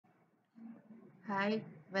Hi,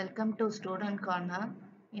 welcome to student corner.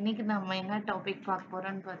 இன்னைக்கு நம்ம என்ன டாபிக் பார்க்க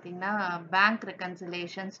போறோம்னு பார்த்தீங்கன்னா பேங்க்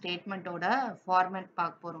ரெக்கன்சிலேஷன் ஸ்டேட்மெண்ட்டோட ஃபார்மேட்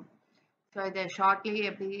பார்க்க போறோம். ஸோ இதை ஷார்ட்லி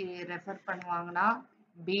எப்படி ரெஃபர் பண்ணுவாங்கன்னா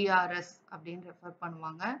பிஆர்எஸ் அப்படின்னு ரெஃபர்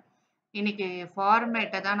பண்ணுவாங்க. இன்னைக்கு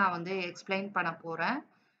ஃபார்மேட்டை தான் நான் வந்து எக்ஸ்பிளைன் பண்ண போறேன்.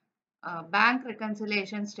 பேங்க்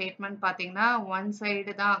ரெக்கன்சிலேஷன் ஸ்டேட்மெண்ட் பார்த்தீங்கன்னா ஒன்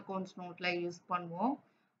சைடு தான் அக்கௌண்ட்ஸ் நோட்டில் யூஸ் பண்ணுவோம்.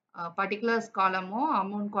 பர்டிகுலர்ஸ் காலமும்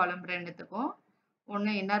அமௌண்ட் காலம் ரெண்டுத்துக்கும்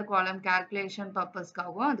ஒன்று இன்னர் காலம் கேல்குலேஷன்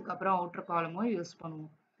பர்பஸ்க்காகவும் அதுக்கப்புறம் அவுட்டர் காலமும் யூஸ்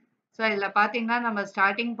பண்ணுவோம். ஸோ இதில் பார்த்தீங்கன்னா நம்ம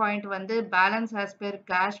ஸ்டார்டிங் பாயிண்ட் வந்து பேலன்ஸ் ஆஸ் பெர்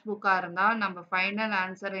கேஷ் புக்காக இருந்தால் நம்ம ஃபைனல்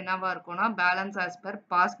ஆன்சர் என்னவா இருக்கும்னா பேலன்ஸ் ஆஸ் பெர்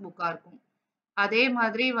பாஸ் புக்காக இருக்கும். அதே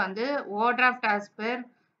மாதிரி வந்து over draft as per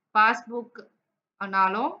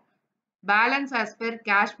பாஸ்புக்னாலும் balance as per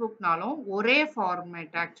cash புக்னாலும் ஒரே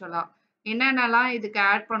ஃபார்மேட். ஆக்சுவலாக என்னென்னலாம் இதுக்கு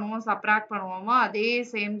ஆட் பண்ணுவோம் சப்ராக்ட் பண்ணுவோமோ அதே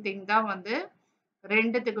சேம் திங் தான் வந்து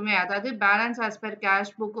ரெண்டுத்துக்குமே, அதாவது balance as per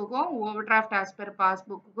cash புக்குக்கும் over draft as per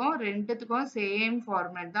பாஸ்புக்குக்கும் ரெண்டுத்துக்கும் சேம்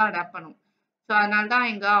ஃபார்மேட் தான் அடாப்ட் பண்ணும். ஸோ அதனால தான்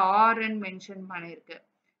இங்க ஆர்ன்னு மென்ஷன் பண்ணியிருக்கு.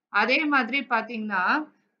 அதே மாதிரி பார்த்தீங்கன்னா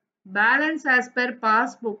balance as per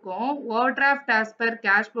பாஸ்புக்கும் over draft as per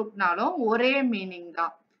cash புக்னாலும் ஒரே மீனிங்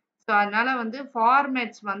தான். ஸோ அதனால வந்து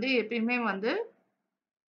ஃபார்மேட்ஸ் வந்து எப்பயுமே வந்து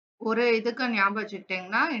ஒரு இதுக்கு ஞாபகம்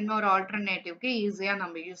வச்சுக்கிட்டிங்கன்னா இன்னொரு ஆல்டர்னேட்டிவ்க்கு ஈஸியாக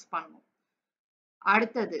நம்ம யூஸ் பண்ணுவோம்.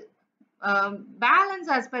 அடுத்தது பேலன்ஸ்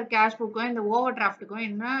ஆஸ் பெர் கேஷ் புக்கும் இந்த ஓவர் டிராஃப்ட்டுக்கும்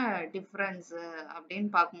என்ன டிஃப்ரென்ஸ் அப்படின்னு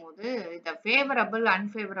பார்க்கும்போது இந்த ஃபேவரபிள்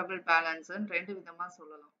அன்ஃபேவரபிள் பேலன்ஸ்ன்னு ரெண்டு விதமா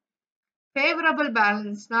சொல்லலாம். ஃபேவரபிள்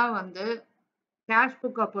பேலன்ஸ்னா வந்து கேஷ்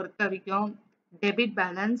புக்கை பொறுத்த வரைக்கும் டெபிட்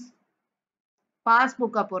பேலன்ஸ்,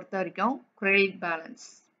 பாஸ்புக்கை பொறுத்த வரைக்கும் credit balance.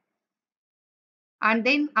 And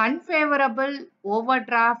then unfavourable over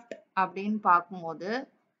draft அப்படின்னு பார்க்கும்போது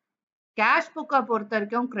கேஷ் புக்கை பொறுத்த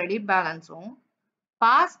வரைக்கும் கிரெடிட் பேலன்ஸும்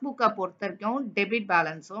பாஸ்புக்கை பொறுத்த வரைக்கும் டெபிட்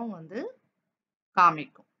பேலன்ஸும் வந்து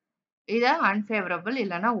காமிக்கும். இது அன்ஃபேவரபிள்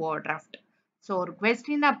இல்லைன்னா ஓவர் டிராஃப்ட். ஸோ ஒரு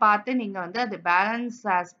கொஸ்டினை பார்த்து நீங்கள் வந்து அது பேலன்ஸ்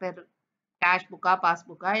ஆஸ் பெர் கேஷ் புக்கா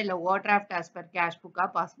பாஸ்புக்கா இல்லை over draft as per cash புக்கா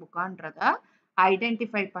பாஸ்புக்கான்றத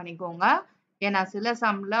ஐடென்டிஃபை பண்ணிக்கோங்க. ஏன்னா சில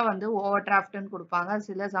சம்மில் வந்து ஓவர் டிராஃப்ட்னு கொடுப்பாங்க,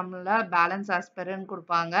 சில சம்மில் பேலன்ஸ் ஆஸ் பெர்ன்னு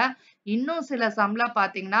கொடுப்பாங்க. இன்னும் சில சம்மில்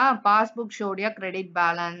பார்த்தீங்கன்னா பாஸ்புக் ஷோடிய கிரெடிட்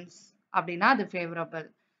பேலன்ஸ் அப்படின்னா அது ஃபேவரபிள்,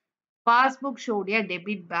 பாஸ்புக் ஷோடிய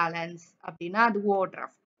டெபிட் பேலன்ஸ் அப்படின்னா அது ஓவர்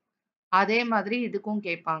டிராஃப்ட். அதே மாதிரி இதுக்கும்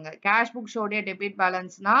கேட்பாங்க. கேஷ் புக் ஷோடைய டெபிட்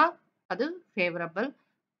பேலன்ஸ்னா அது favourable,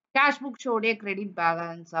 cash book ஷோடைய credit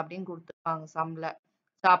balance அப்படின்னு கொடுத்துருப்பாங்க சம்ல.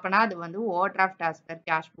 ஸோ அப்பனா அது வந்து over draft as per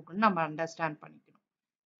cash புக்னு நம்ம அண்டர்ஸ்டாண்ட் பண்ணிக்கணும்.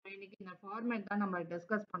 இன்னைக்கு இந்த ஃபார்மேட் தான் நம்ம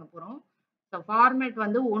டிஸ்கஸ் பண்ண போறோம். ஸோ ஃபார்மேட்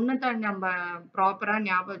வந்து ஒன்றுதான் நம்ம ப்ராப்பராக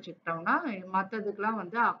ஞாபகம் வச்சுக்கிட்டோம்னா மற்றதுக்கெல்லாம்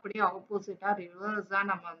வந்து அப்படியே ஆப்போசிட்டாக ரிவர்ஸாக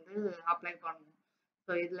நம்ம வந்து அப்ளை பண்ணுவோம்.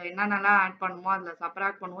 ஸோ இதில் என்னென்னலாம் ஆட் பண்ணுவோம் அதில்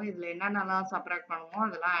சப்ராக்ட் பண்ணுவோம், இதில் என்னென்னலாம் சப்ராக்ட் பண்ணுவோம்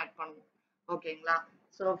அதெல்லாம் ஆட் பண்ணுவோம். ஓகேங்களா?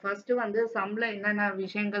 ஸோ ஃபர்ஸ்ட் வந்து சம்ல என்னென்ன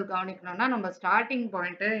விஷயங்கள் கவனிக்கணும்னா நம்ம ஸ்டார்டிங்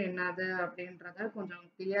பாயிண்ட் என்னது அப்படின்றத கொஞ்சம்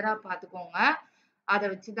கிளியரா பார்த்துக்கோங்க. அதை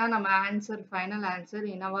வச்சு தான் நம்ம ஆன்சர் ஃபைனல் ஆன்சர்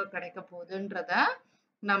என்னவா கிடைக்க போகுதுன்றத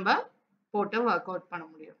நம்ம போட்டு ஒர்க் அவுட் பண்ண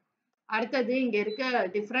முடியும். அடுத்தது இங்க இருக்க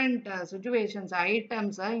டிஃப்ரெண்ட் சுச்சுவேஷன்ஸ்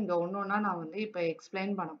ஐட்டம்ஸை இங்க ஒன்னொன்னா நான் வந்து இப்போ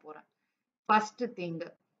எக்ஸ்பிளைன் பண்ண போறேன். First thing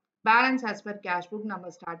balance as per cash book நம்ம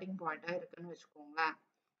ஸ்டார்டிங் பாயிண்டா இருக்குன்னு வச்சுக்கோங்களேன்.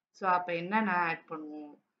 ஸோ அப்போ என்னென்ன ஆட்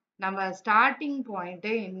பண்ணுவோம், நம்ம ஸ்டார்டிங்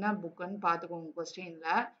பாயிண்ட்டு என்ன புக்குன்னு பார்த்துக்கோங்க கொஸ்டின்ல,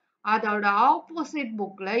 அதோட ஆப்போசிட்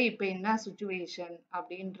புக்ல இப்போ என்ன சுச்சுவேஷன்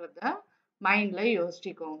அப்படின்றத மைண்ட்ல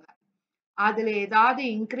யோசிச்சுக்கோங்க. அதுல ஏதாவது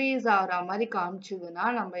இன்க்ரீஸ் ஆகிற மாதிரி காமிச்சதுன்னா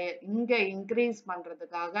நம்ம இங்க இன்க்ரீஸ்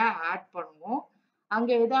பண்றதுக்காக ஆட் பண்ணுவோம்.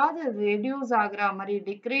 அங்க ஏதாவது ரெடியூஸ் ஆகுற மாதிரி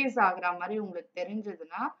டிக்ரீஸ் ஆகுற மாதிரி உங்களுக்கு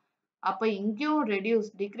தெரிஞ்சதுன்னா அப்ப இங்கேயும்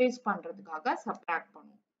டிக்ரீஸ் பண்றதுக்காக சப்ட்ராக்ட்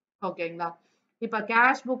பண்ணுவோம். ஓகேங்களா? இப்ப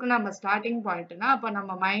கேஷ் புக் நம்ம ஸ்டார்டிங் பாயிண்ட்னா அப்ப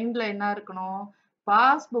நம்ம மைண்ட்ல என்ன இருக்கணும்,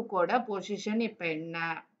 பாஸ்புக்கோட பொசிஷன் இப்ப என்ன,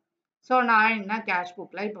 ஸோ நான் என்ன கேஷ்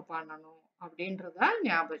புக்ல இப்ப பண்ணணும் அப்படின்றத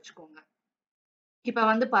ஞாபகம் வச்சுக்கோங்க. இப்ப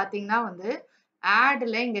வந்து பாத்தீங்கன்னா வந்து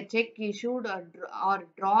ஆட்ல இங்க check issued R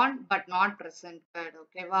drawn but not presented.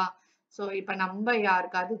 ஓகேவா? ஸோ இப்ப நம்ம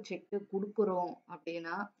யாருக்காவது செக் கொடுக்குறோம்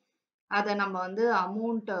அப்படின்னா அதை நம்ம வந்து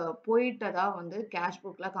அமௌண்ட் போயிட்டதா வந்து கேஷ்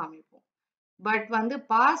புக்ல காமிப்போம். பட் வந்து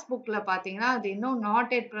பாஸ்புக்ல பாத்தீங்கன்னா அது இன்னும்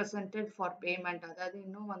not yet presented for payment, அதாவது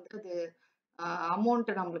இன்னும் வந்து அது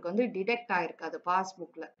அமௌண்ட் நம்மளுக்கு வந்து டிடெக்ட் ஆயிருக்காது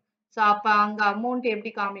பாஸ்புக்ல. ஸோ அப்ப அங்க அமௌண்ட்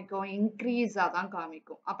எப்படி காமிக்கும், இன்க்ரீஸா தான்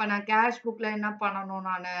காமிக்கும். அப்ப நான் கேஷ் புக்ல என்ன பண்ணணும்,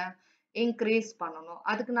 நான் இன்க்ரீஸ் பண்ணணும்.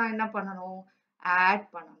 அதுக்கு நான் என்ன பண்ணணும், ஆட்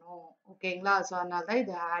பண்ணணும். ஓகேங்களா? ஸோ அதனால தான்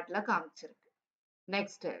இது ஆட்ல காமிச்சிருக்கு.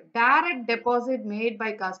 Next, direct deposit made by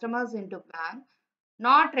customers into bank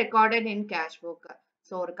not recorded in cash book.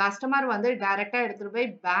 So ஒரு கஸ்டமர் வந்து டைரக்டா எடுத்துட்டு போய்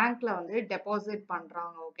பேங்க்ல வந்து டெபாசிட்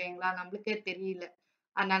பண்றாங்க. ஓகேங்களா? நம்மளுக்கே தெரியல,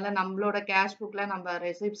 அதனால நம்மளோட கேஷ் புக்ல நம்ம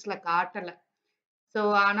ரெசிப்ட்ஸ்ல காட்டல. ஸோ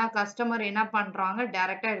ஆனா கஸ்டமர் என்ன பண்றாங்க,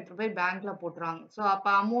 டைரக்ட்டா எடுத்துட்டு போய் பேங்க்ல போட்டுறாங்க. ஸோ அப்ப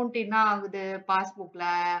அமௌண்ட் என்ன ஆகுது, பாஸ்புக்ல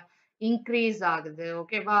இன்கிரீஸ் ஆகுது.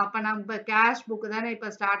 ஓகேவா? அப்ப நம்ப கேஷ் புக் தானே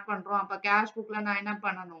இப்ப ஸ்டார்ட் பண்றோம். அப்ப கேஷ் புக்ல நான் என்ன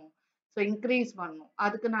பண்ணணும்? ஸோ இன்கிரீஸ் பண்ணணும்.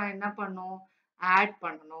 அதுக்கு நான் என்ன பண்ணணும்? ஆட்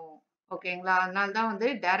பண்ணணும். ஓகேங்களா? அதனால தான் வந்து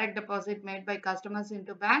direct deposit made by customers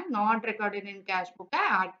into bank not recorded in cash புக்க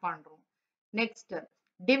ஆட் பண்றோம். Next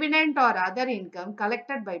dividend R other income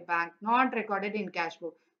collected by bank not recorded in cash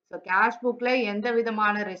book. So cash புக்ல எந்த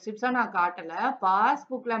விதமான ரெசிப்ட்ஸும் நான் காட்டல.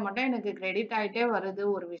 பாஸ்புக்ல மட்டும் எனக்கு கிரெடிட் ஆயிட்டே வருது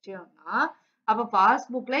ஒரு விஷயம்னா, அப்ப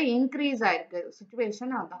பாஸ்புக்ல இன்கிரீஸ் ஆயிருக்கு.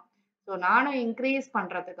 சிச்சுவேஷன் அதான். ஸோ நானும் இன்கிரீஸ்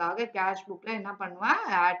பண்றதுக்காக கேஷ் புக்ல என்ன பண்ணுவேன்?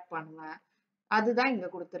 ஆட் பண்ணுவேன். அதுதான் இங்க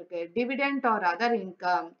குடுத்திருக்கு. டிவிடெண்ட் ஆர் அதர்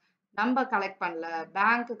இன்கம் நம்ம கலெக்ட் பண்ணல.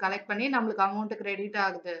 பேங்க் கலெக்ட் பண்ணி நம்மளுக்கு அமௌண்ட் கிரெடிட்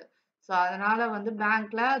ஆகுது. ஸோ அதனால வந்து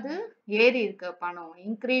பேங்க்ல அது ஏறி இருக்கு பணம்.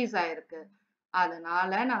 இன்கிரீஸ் ஆயிருக்கு.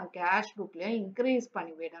 அதனால நான் கேஷ் புக்ல இன்கிரீஸ்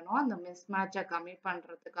பண்ணி விடணும். அந்த மிஸ் மேட்ச கம்மி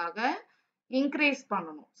பண்றதுக்காக இன்கிரீஸ்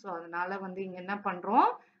பண்ணணும். ஸோ அதனால வந்து இங்க என்ன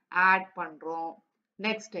பண்றோம்? ஆட் பண்றோம்.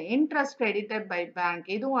 Next interest credited by bank.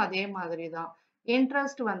 இதுவும் அதே மாதிரி தான்.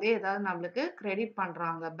 இன்ட்ரெஸ்ட் வந்து ஏதாவது நம்மளுக்கு கிரெடிட்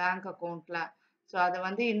பண்றாங்க பேங்க் அக்கவுண்ட்ல. ஸோ அத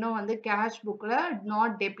வந்து இன்னும் வந்து கேஷ் புக்ல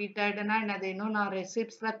நாட் டெபிட்டட்னா என்னது? இன்னும் நான்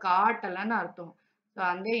ரெசிப்ட்ஸ்ல காட்டலன்னு அர்த்தம். ஸோ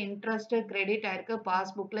அந்த இன்ட்ரெஸ்ட் கிரெடிட் ஆயிருக்கு.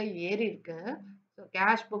 பாஸ்புக்ல ஏறி இருக்கு. ஸோ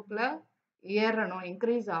கேஷ் புக்ல ஏறணும்,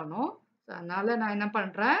 இன்கிரீஸ் ஆகணும். ஸோ அதனால நான் என்ன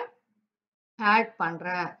பண்றேன்? ஆட்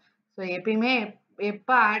பண்றேன். ஸோ எப்பயுமே எப்ப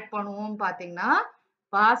ஆட் பண்ணுவோம் பார்த்தீங்கன்னா,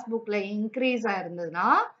 பாஸ்புக்ல இன்கிரீஸ் ஆயிருந்ததுன்னா,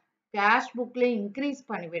 கேஷ் புக்ல இன்கிரீஸ்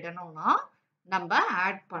பண்ணி விடணும்னா, நம்ப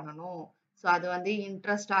ஆட் பண்ணணும். ஸோ அது வந்து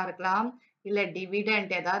இன்ட்ரெஸ்ட்டா இருக்கலாம். இல்ல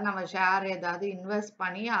டிவிடெண்ட் ஏதாவது நம்ம ஷேர் ஏதாவது இன்வெஸ்ட்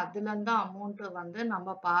பண்ணி அதுலருந்து அமௌண்ட் வந்து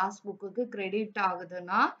நம்ம பாஸ்புக்குக்கு கிரெடிட்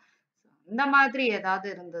ஆகுதுன்னா, இந்த மாதிரி ஏதாவது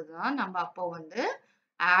இருந்ததுன்னா, நம்ம அப்போ வந்து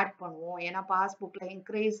ஆட் பண்ணுவோம். ஏன்னா பாஸ்புக்ல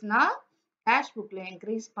இன்கிரீஸ்னா, கேஷ் புக்ல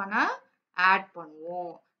இன்கிரீஸ் பண்ண ஆட்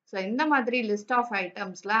பண்ணுவோம். ஸோ இந்த மாதிரி லிஸ்ட் ஆஃப்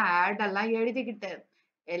ஐட்டம்ஸ்லாம் ஆட் எல்லாம் எழுதிக்கிட்டு,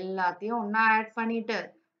 எல்லாத்தையும் ஒண்ணா ஆட் பண்ணிட்டு,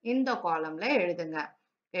 இந்த காலம்ல எழுதுங்க.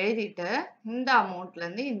 எழுதிட்டு, இந்த அமௌண்ட்ல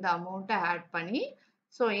இருந்து இந்த அமௌண்ட்ட ஆட் பண்ணி,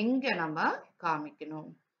 ஸோ இங்க நம்ம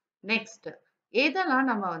காமிக்கணும். நெக்ஸ்ட் எதெல்லாம்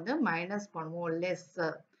நம்ம வந்து மைனஸ் பண்ணுவோம்? லெஸ்.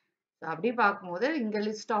 அப்படி பார்க்கும்போது இங்க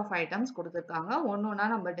லிஸ்ட் ஆஃப் ஐட்டம்ஸ் கொடுத்துருக்காங்க. ஒண்ணொண்ணா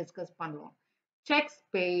நம்ம டிஸ்கஸ் பண்ணுவோம். Checks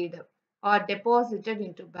paid or deposited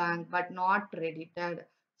into bank but not credited.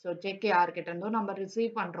 So check யார்கிட்ட இருந்தோ நம்ம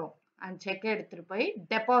ரிசீவ் பண்றோம். அந்த செக் எடுத்துட்டு போய்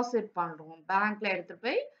டெபாசிட் பண்றோம். பேங்க்ல எடுத்துட்டு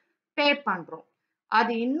போய் பே பண்றோம்.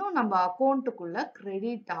 அது இன்னும் நம்ம அக்கௌண்ட்டுக்குள்ள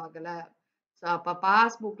கிரெடிட் ஆகல. ஸோ அப்ப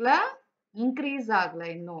பாஸ்புக்ல இன்க்ரீஸ் ஆகல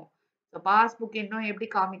இன்னும். ஸோ பாஸ்புக் இன்னும் எப்படி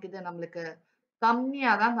காமிக்குது நம்மளுக்கு?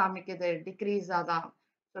 கம்மியா தான் காமிக்குது. டிக்ரீஸா தான்.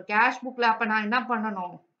 ஸோ கேஷ் புக்ல அப்ப நான் என்ன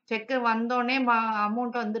பண்ணணும்? செக் வந்தோனே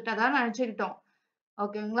அமௌண்ட் வந்துட்டதா நினைச்சுக்கிட்டோம்.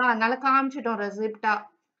 ஓகேங்களா? அதனால காமிச்சுட்டோம் ரெசிப்ட்டா.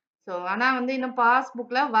 ஸோ ஆனா வந்து இன்னும்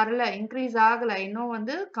பாஸ்புக்ல வரல. இன்க்ரீஸ் ஆகல. இன்னும்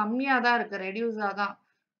வந்து கம்மியா தான் இருக்கு. ரெடியூஸா தான்.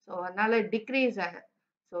 ஸோ அதனால டிக்ரீஸ்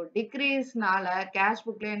ஸோ டிக்ரீஸ்னால கேஷ்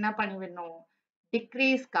புக்ல என்ன பண்ணி விடணும்?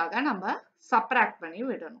 டிக்ரீஸ்க்காக நம்ம சப்ராக்ட் பண்ணி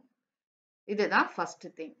விடணும். இதுதான் first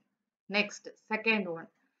thing. Next second one.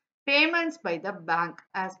 Payments by the bank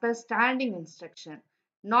as per standing instruction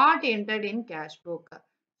not entered in cash book.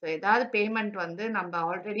 So ஏதாவது பேமெண்ட் வந்து நம்ம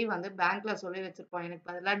ஆல்ரெடி வந்து பேங்க்ல சொல்லி வச்சிருப்போம். எனக்கு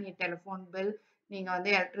பதிலா நீ டெலிஃபோன் பில், நீங்க வந்து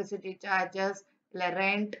எலக்ட்ரிசிட்டி சார்ஜஸ், இல்ல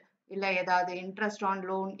ரெண்ட், இல்ல ஏதாவது இன்ட்ரெஸ்ட் ஆன்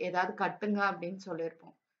லோன் ஏதாவது கட்டுங்க அப்படின்னு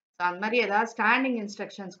சொல்லியிருப்போம். ஸோ அந்த மாதிரி ஏதாவது ஸ்டாண்டிங்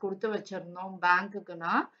இன்ஸ்ட்ரக்ஷன்ஸ் கொடுத்து வச்சிருந்தோம்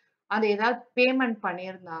பேங்க்குக்குன்னா, அது ஏதாவது பேமெண்ட்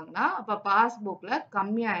பண்ணியிருந்தாங்கன்னா, அப்ப பாஸ்புக்ல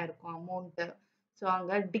கம்மியாயிருக்கும் அமௌண்ட். ஸோ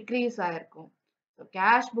அங்க டிக்ரீஸ் ஆயிருக்கும். ஸோ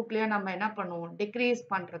கேஷ் புக்லயும் நம்ம என்ன பண்ணுவோம்? டிக்ரீஸ்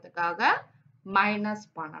பண்றதுக்காக மைனஸ்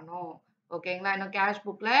பண்ணணும். ஓகேங்களா? இன்னும் கேஷ்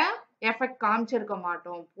புக்ல எஃபெக்ட் காமிச்சிருக்க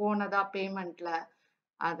மாட்டோம் போனதா பேமெண்ட்ல.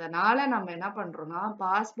 அதனால நம்ம என்ன பண்றோம்னா,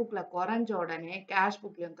 பாஸ்புக்ல குறைஞ்ச உடனே கேஷ்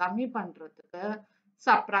புக்லயும் கம்மி பண்றதுக்கு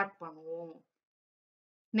சப்ராக்ட் பண்ணுவோம்.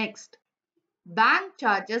 Next bank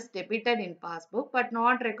charges debited in passbook but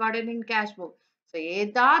not recorded in cash book. So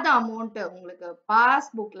ஏதாவது அமௌண்ட் உங்களுக்கு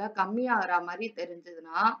பாஸ்புக்ல கம்மி ஆகிற மாதிரி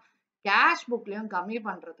தெரிஞ்சதுன்னா, கேஷ் புக்லயும் கம்மி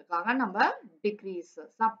பண்றதுக்காக நம்ம டிக்ரீஸ்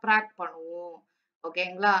சப்ராக்ட் பண்ணுவோம்.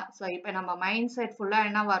 ஓகேங்களா? ஸோ இப்போ நம்ம மைண்ட் செட் ஃபுல்லா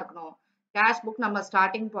என்னவா இருக்கணும்? கேஷ் புக் நம்ம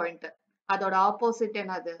ஸ்டார்டிங் பாயிண்ட். அதோட ஆப்போசிட்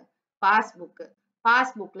என்னது? பாஸ்புக்.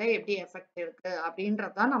 பாஸ்புக்ல எப்படி எஃபெக்ட் இருக்கு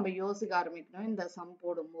அப்படின்றதான் நம்ம யோசிக்க ஆரம்பிக்கணும் இந்த சம்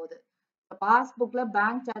போடும்போது. பாஸ்புக்ல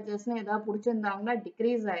பேங்க் சார்ஜஸ்னு ஏதாவது பிடிச்சிருந்தாங்கன்னா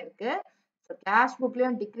டிக்ரீஸ் ஆயிருக்கு. ஸோ கேஷ்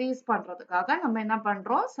புக்லயும் டிக்ரீஸ் பண்றதுக்காக நம்ம என்ன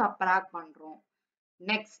பண்றோம்? சப்ராக்ட் பண்றோம்.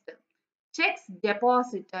 Next checks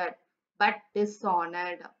deposited but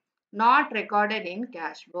dishonored not recorded in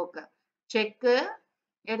cash book. Check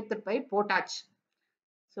எடுத்துட்டு போய் போட்டாச்சு.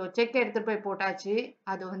 ஸோ செக் எடுத்துட்டு போய் போட்டாச்சு.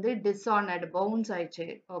 அது வந்து டிஸ்ஆனர்டு பவுன்ஸ் ஆயிடுச்சு.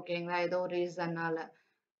 ஓகேங்களா? ஏதோ ரீசன்னால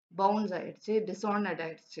பவுன்ஸ் ஆயிடுச்சு, டிஸ்ஆனர்ட்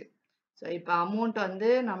ஆயிடுச்சு. ஸோ இப்போ அமௌண்ட் வந்து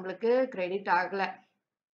நம்மளுக்கு கிரெடிட் ஆகலை.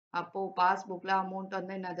 அப்போ பாஸ்புக்கில் அமௌண்ட்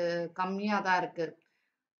வந்து என்னது கம்மியாக தான் இருக்கு.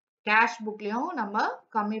 கேஷ் புக்லேயும் நம்ம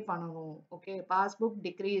கம்மி பண்ணணும். Okay, passbook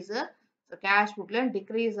decrease, so cash புக்லேயும்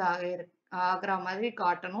degrees ஆகிற மாதிரி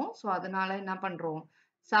காட்டணும். ஸோ அதனால என்ன பண்ணுறோம்,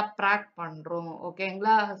 சப்ராக்ட் பண்ணுறோம்.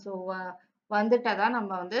 ஓகேங்களா. ஸோ வந்துட்டதா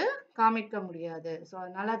நம்ம வந்து காமிக்க முடியாது. ஸோ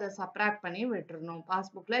அதனால அதை சப்ராக்ட் பண்ணி விட்டுறணும்.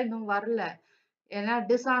 பாஸ்புக்கில் இன்னும் வரல, ஏன்னா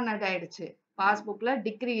டிஸ்ஆனர்ட் ஆயிடுச்சு. பாஸ்புக்கில்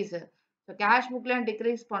டிக்ரீஸு, ஸோ கேஷ் புக்லேயும்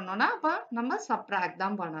டிக்ரீஸ் பண்ணோம்னா அப்போ நம்ம சப்ராக்ட்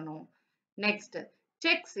தான் பண்ணணும். Next,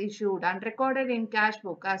 checks issued and recorded in cash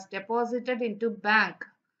book as deposited into bank,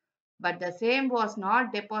 but the same was not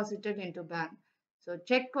deposited into bank. So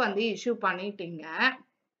check வந்து issue பண்ணிட்டீங்க.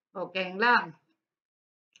 ஓகேங்களா.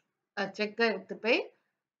 செக் எடுத்து போய்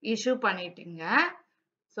இஷ்யூ பண்ணிட்டீங்க.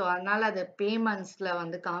 ஸோ அதனால அது பேமெண்ட்ஸ்ல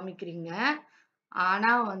வந்து காமிக்கிறீங்க.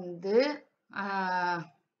 ஆனா வந்து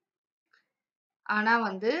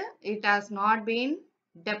it has not been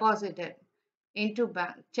deposited into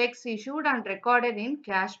bank. Checks issued and recorded in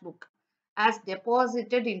cash book as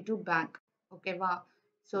deposited into bank. ஓகேவா.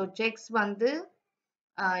 ஸோ செக்ஸ் வந்து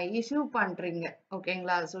இஷ்யூ பண்றீங்க.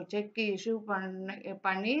 ஓகேங்களா. ஸோ செக் இஷ்யூ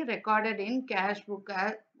பண்ணி recorded in cash book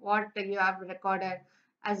as what you have recorded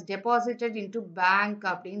as deposited into bank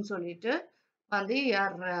அப்படின்னு சொல்லிட்டு வந்து you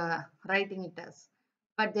are writing it as,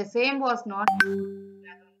 but the same was not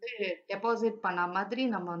deposit பண்ண மாதிரி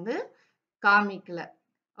நம்ம வந்து காமிக்கல.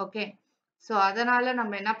 ஓகே, ஸோ அதனால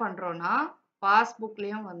நம்ம என்ன பண்றோம்னா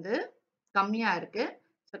பாஸ்புக்லயும் வந்து கம்மியா இருக்கு.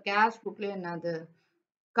 ஸோ கேஷ் புக்லயும் என்னது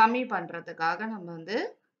கம்மி பண்றதுக்காக நம்ம வந்து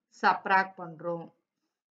சப்ராக்ட் பண்றோம்.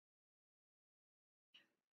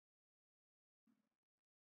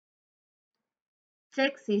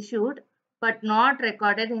 Sex issued but not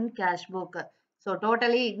recorded in cash book. So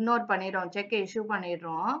totally ignore பண்ணிடுறோம், செக் இஷ்யூ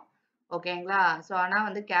பண்ணிடுறோம். ஓகேங்களா. ஸோ ஆனால்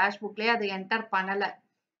வந்து கேஷ் புக்லேயே அதை என்டர் பண்ணலை.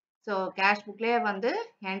 ஸோ கேஷ் புக்லேயே வந்து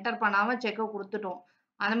என்டர் பண்ணாமல் செக்கை கொடுத்துட்டோம்.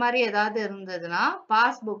 அந்த மாதிரி ஏதாவது இருந்ததுன்னா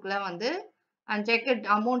பாஸ்புக்கில் வந்து அந்த செக்கு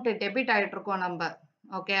அமௌண்ட்டு டெபிட் ஆகிட்டு இருக்கோம் நம்ம.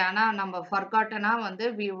 ஓகே, ஆனால் நம்ம ஃபர்காட்டனாக வந்து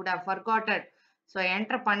we would have ஃபர்காட்டட், so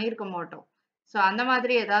enter பண்ணியிருக்க மாட்டோம். ஸோ அந்த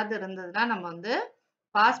மாதிரி ஏதாவது இருந்ததுன்னா நம்ம வந்து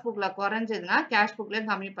பாஸ்புக்கில் குறைஞ்சதுன்னா கேஷ் புக்லேயும்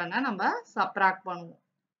கம்மி பண்ண நம்ம சப்ராக்ட் பண்ணுவோம்.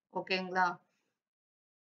 ஓகேங்களா.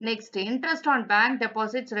 Next, interest on bank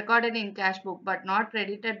deposits recorded in cash book but not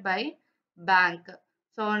credited by bank.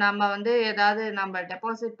 So நம்ம வந்து ஏதாவது நம்ம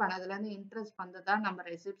டெபாசிட் பண்ணதுலேருந்து இன்ட்ரெஸ்ட் வந்ததா நம்ம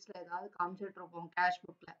ரெசிப்ட்ஸில் ஏதாவது காமிச்சிட்டு இருப்போம் கேஷ்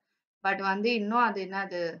புக்கில். பட் வந்து இன்னும் அது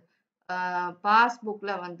என்னது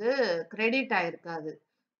பாஸ்புக்கில் வந்து கிரெடிட் ஆயிருக்காது.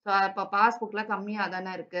 ஸோ இப்போ பாஸ்புக்கில் கம்மியாக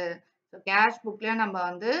தானே இருக்குது. ஸோ கேஷ் புக்லேயும் நம்ம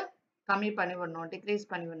வந்து கம்மி பண்ணி விடணும், டிக்ரீஸ்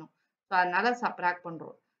பண்ணி விடணும். ஸோ அதனால சப்ராக்ட்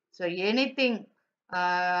பண்ணுறோம். ஸோ எனிதிங்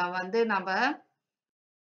வந்து நம்ம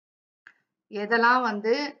எதெல்லாம்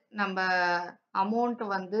வந்து நம்ம அமௌண்ட்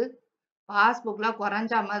வந்து பாஸ்புக்கில்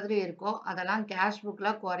குறைஞ்ச மாதிரி இருக்கோ அதெல்லாம் கேஷ்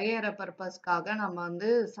புக்கில் குறையிற பர்பஸ்க்காக நம்ம வந்து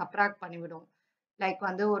சப்ராக்ட் பண்ணிவிடுவோம். லைக்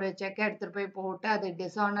வந்து ஒரு செக் எடுத்துகிட்டு போய் போட்டு அது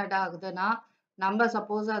டிஸானர்ட் ஆகுதுன்னா நம்ம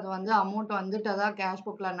சப்போஸ் அது வந்து அமௌண்ட் வந்துட்டதா கேஷ்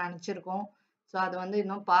புக்கில் நினச்சிருக்கோம். ஸோ அது வந்து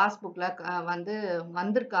இன்னும் பாஸ்புக்கில் வந்து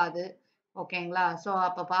வந்திருக்காது. ஓகேங்களா. ஸோ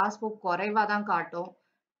அப்போ பாஸ்புக் குறைவாக தான் காட்டும்.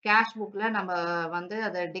 கேஷ் புக்கில் நம்ம வந்து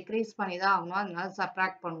அதை டிக்ரீஸ் பண்ணி தான் ஆகணும், அதனால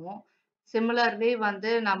சப்ராக்ட் பண்ணுவோம். சிமிலர்லி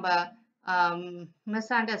வந்து நம்ம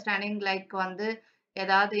மிஸ் அண்டர்ஸ்டாண்டிங் லைக் வந்து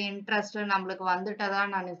ஏதாவது இன்ட்ரெஸ்ட் நம்மளுக்கு வந்துட்டதா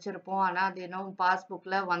நினச்சிருப்போம், ஆனால் அது இன்னும்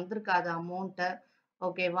பாஸ்புக்கில் வந்திருக்காது அமௌண்ட்டு.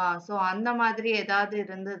 ஓகேவா. ஸோ அந்த மாதிரி ஏதாவது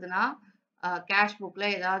இருந்ததுன்னா கேஷ்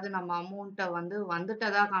புக்கில் ஏதாவது நம்ம அமௌண்ட்டை வந்து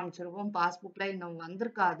வந்துட்டதா காமிச்சிருப்போம், பாஸ்புக்கில் இன்னும்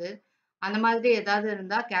வந்திருக்காது. அந்த மாதிரி ஏதாவது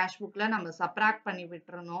இருந்தால் கேஷ் புக்கில் நம்ம சப்ராக்ட் பண்ணி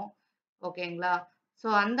விட்டுறணும். ஓகேங்களா. ஸோ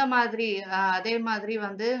அந்த மாதிரி அதே மாதிரி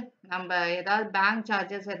வந்து நம்ம ஏதாவது பேங்க்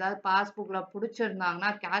சார்ஜஸ் ஏதாவது பாஸ்புக்கில் பிடிச்சிருந்தாங்கன்னா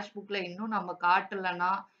கேஷ் புக்கில் இன்னும் நம்ம காட்டலைன்னா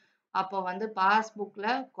அப்போ வந்து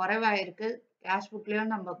பாஸ்புக்கில் குறைவாயிருக்கு, கேஷ்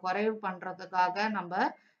புக்லேயும் நம்ம குறைவு பண்ணுறதுக்காக நம்ம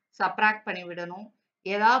சப்ராக்ட் பண்ணி விடணும்.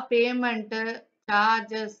 ஏதாவது பேமெண்ட்டு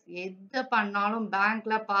சார்ஜஸ் எது பண்ணாலும்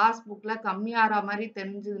பேங்க்ல பாஸ்புக்ல கம்மியாகிற மாதிரி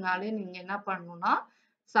தெரிஞ்சதுனாலே நீங்க என்ன பண்ணணும்னா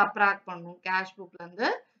சப்ராக்ட் பண்ணணும், கேஷ் புக்ல இருந்து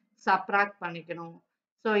சப்ராக்ட் பண்ணிக்கணும்.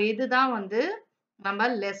 ஸோ இதுதான் வந்து நம்ம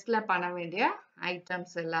லெஸ்ல பண்ண வேண்டிய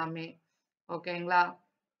ஐட்டம்ஸ் எல்லாமே. ஓகேங்களா.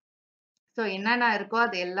 ஸோ என்னென்ன இருக்கோ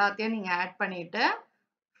அது எல்லாத்தையும் நீங்க ஆட் பண்ணிட்டு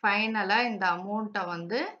ஃபைனலா இந்த அமௌண்ட்டை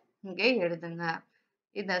வந்து இங்கே எழுதுங்க.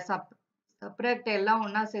 இந்த சப்ராக்ட் எல்லாம்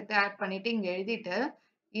ஒன்றா சேர்த்து ஆட் பண்ணிட்டு இங்கே எழுதிட்டு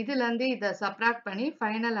இதுலேருந்து இதை சப்ராக்ட் பண்ணி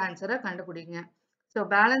ஃபைனல் ஆன்சரை கண்டுபிடிங்க. So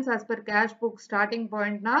balance as per cash book starting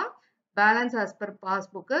பாயிண்ட்னா balance as per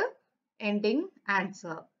passbook ending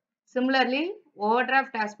answer. Similarly over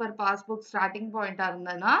draft as per passbook starting பாயிண்டாக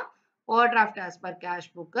இருந்ததுன்னா over draft as per cash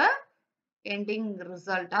book ending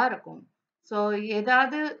ரிசல்ட்டாக இருக்கும். ஸோ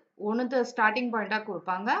ஏதாவது ஒன்று ஸ்டார்டிங் பாயிண்டாக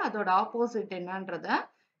கொடுப்பாங்க, அதோட opposite என்னன்றதை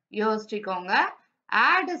யோசிச்சுக்கோங்க.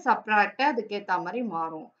 Add subtract அதுக்கேத்த மாதிரி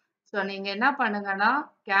மாறும். ஸோ நீங்க என்ன பண்ணுங்கன்னா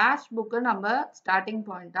கேஷ் புக்கு நம்ம ஸ்டார்டிங்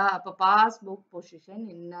பாயிண்டா அப்போ பாஸ்புக் பொசிஷன்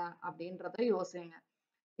என்ன அப்படின்றத யோசிங்க.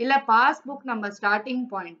 இல்ல பாஸ்புக் நம்ம ஸ்டார்டிங்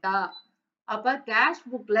பாயிண்டா அப்ப கேஷ்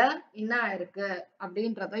புக்ல என்ன இருக்கு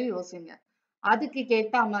அப்படின்றத யோசிங்க. அதுக்கு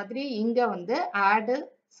கேட்ட மாதிரி இங்க வந்து ஆட்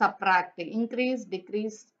சப்ராக்ட் இன்க்ரீஸ்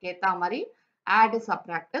டிக்ரீஸ் கேட்ட மாதிரி ஆட்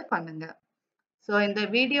சப்ராக்ட் பண்ணுங்க. ஸோ இந்த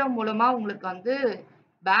வீடியோ மூலமா உங்களுக்கு வந்து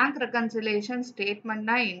பேங்க் ரெக்கன்சிலேஷன்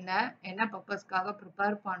ஸ்டேட்மெண்ட்னா என்ன, என்ன பர்பஸ்க்காக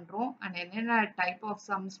ப்ரிப்பேர் பண்றோம் அண்ட் என்னென்ன டைப் ஆஃப்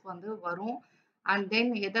சம்ஸ் வந்து வரும் அண்ட்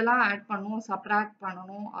தென் எதெல்லாம் ஆட் பண்ணணும் சப்ராக்ட்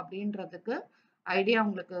பண்ணணும் அப்படின்றதுக்கு ஐடியா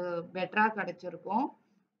உங்களுக்கு பெட்டரா கிடைச்சிருக்கும்.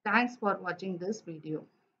 தேங்க்ஸ் ஃபார் வாட்சிங் திஸ் வீடியோ.